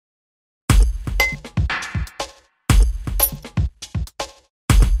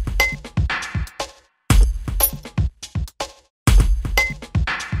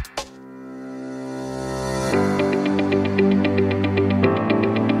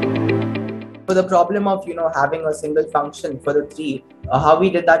for the problem of, having a single function for the three, how we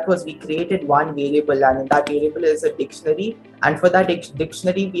did that was we created one variable, and that variable is a dictionary. And for that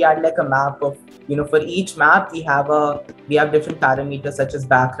dictionary, we had like a map of, for each map, we have different parameters such as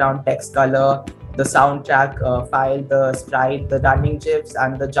background, text color, the soundtrack file, the sprite, the running GIFs,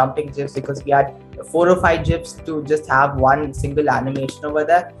 and the jumping GIFs, because we had 4 or 5 GIFs to just have one single animation over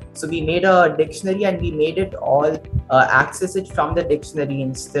there. So we made a dictionary, and we made it all access it from the dictionary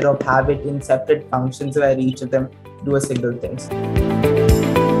instead of have it in separate functions where each of them do a single thing.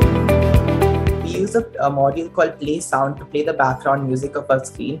 We use a module called play sound to play the background music of our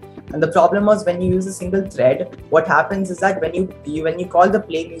screen. And the problem was, when you use a single thread, what happens is that when you call the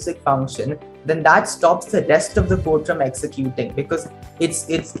play music function, then that stops the rest of the code from executing, because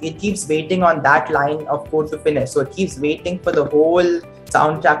it keeps waiting on that line of code to finish. So it keeps waiting for the whole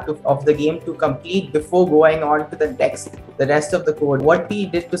soundtrack of the game to complete before going on to the rest of the code. What we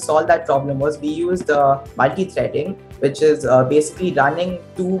did to solve that problem was we used multi-threading, which is basically running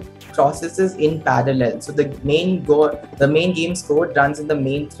 2 processes in parallel. So the main game's code runs in the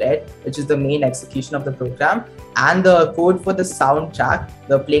main thread, which is the main execution of the program, and the code for the soundtrack,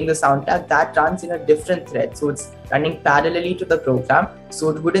 playing the soundtrack, that runs in a different thread. So it's running parallelly to the program, so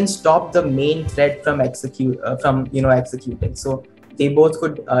it wouldn't stop the main thread from executing. So they both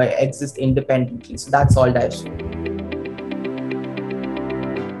could exist independently. So that's all that issue.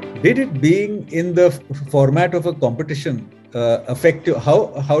 Did it being in the format of a competition affect you?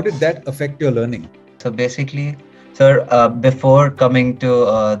 How did that affect your learning? So basically, sir, before coming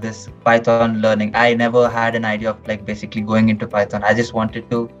to this Python learning, I never had an idea of basically going into Python. I just wanted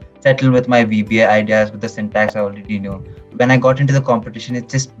to settle with my VBA ideas with the syntax I already knew. When I got into the competition, it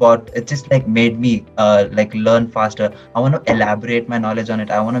just made me learn faster. I want to elaborate my knowledge on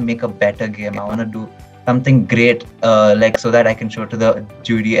it. I want to make a better game. I want to do something great, so that I can show to the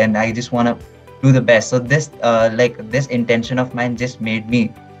jury, and I just want to do the best. So this this intention of mine just made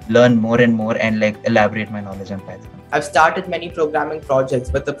me learn more and more and elaborate my knowledge on Python. I've started many programming projects,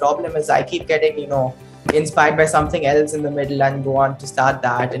 but the problem is I keep getting inspired by something else in the middle and go on to start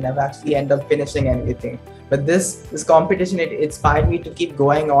that, and I've actually end up finishing everything. But this competition, it inspired me to keep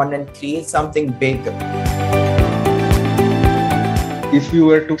going on and create something big. If you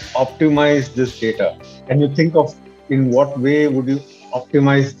were to optimize this data, can you think of in what way would you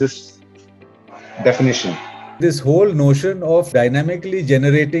optimize this definition? This whole notion of dynamically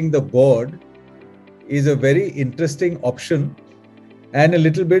generating the board is a very interesting option and a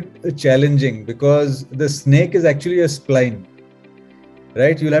little bit challenging, because the snake is actually a spline,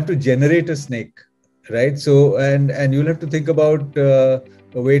 right? You'll have to generate a snake, right? So, and you'll have to think about a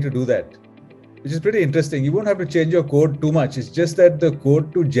way to do that, which is pretty interesting. You won't have to change your code too much. It's just that the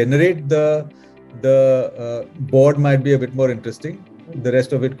code to generate the board might be a bit more interesting. The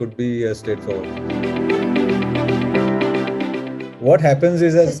rest of it could be straightforward. What happens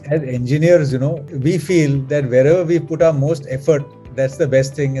is, as engineers, we feel that wherever we put our most effort, that's the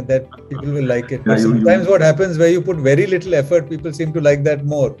best thing and that people will like it. But sometimes what happens where you put very little effort, people seem to like that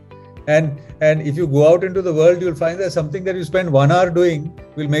more. And if you go out into the world, you'll find that something that you spend 1 hour doing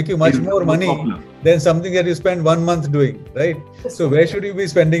will make you much more money than something that you spend 1 month doing, right? So where should you be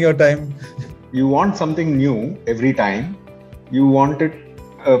spending your time? You want something new every time. You wanted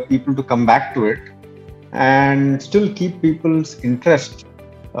people to come back to it and still keep people's interest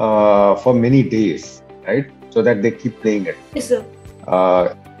for many days, right? So that they keep playing it. Yes, sir.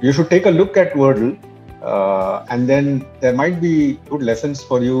 You should take a look at Wordle, and then there might be good lessons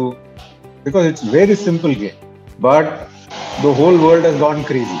for you, because it's very simple game, but the whole world has gone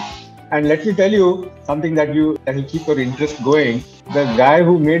crazy. And let me tell you something that will keep your interest going. The guy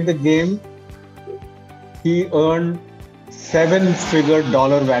who made the game, he earned 7-figure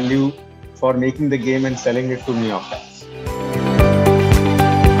dollar value for making the game and selling it to New York Times.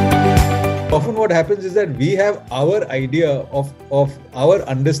 Often what happens is that we have our idea of our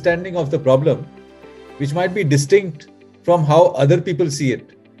understanding of the problem, which might be distinct from how other people see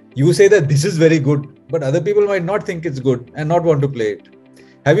it. You say that this is very good, but other people might not think it's good and not want to play it.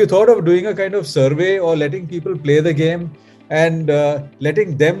 Have you thought of doing a kind of survey or letting people play the game and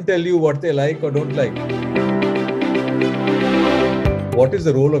letting them tell you what they like or don't like? What is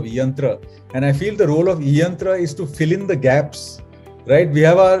the role of eYantra? And I feel the role of eYantra is to fill in the gaps, right? We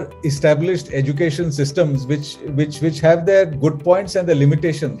have our established education systems which have their good points and their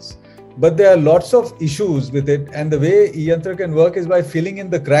limitations, but there are lots of issues with it. And the way eYantra can work is by filling in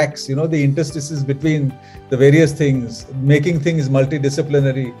the cracks, the interstices between the various things, making things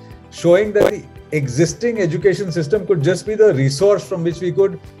multidisciplinary, showing that the existing education system could just be the resource from which we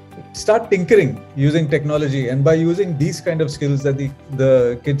could start tinkering using technology and by using these kind of skills that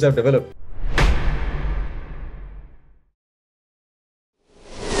the kids have developed.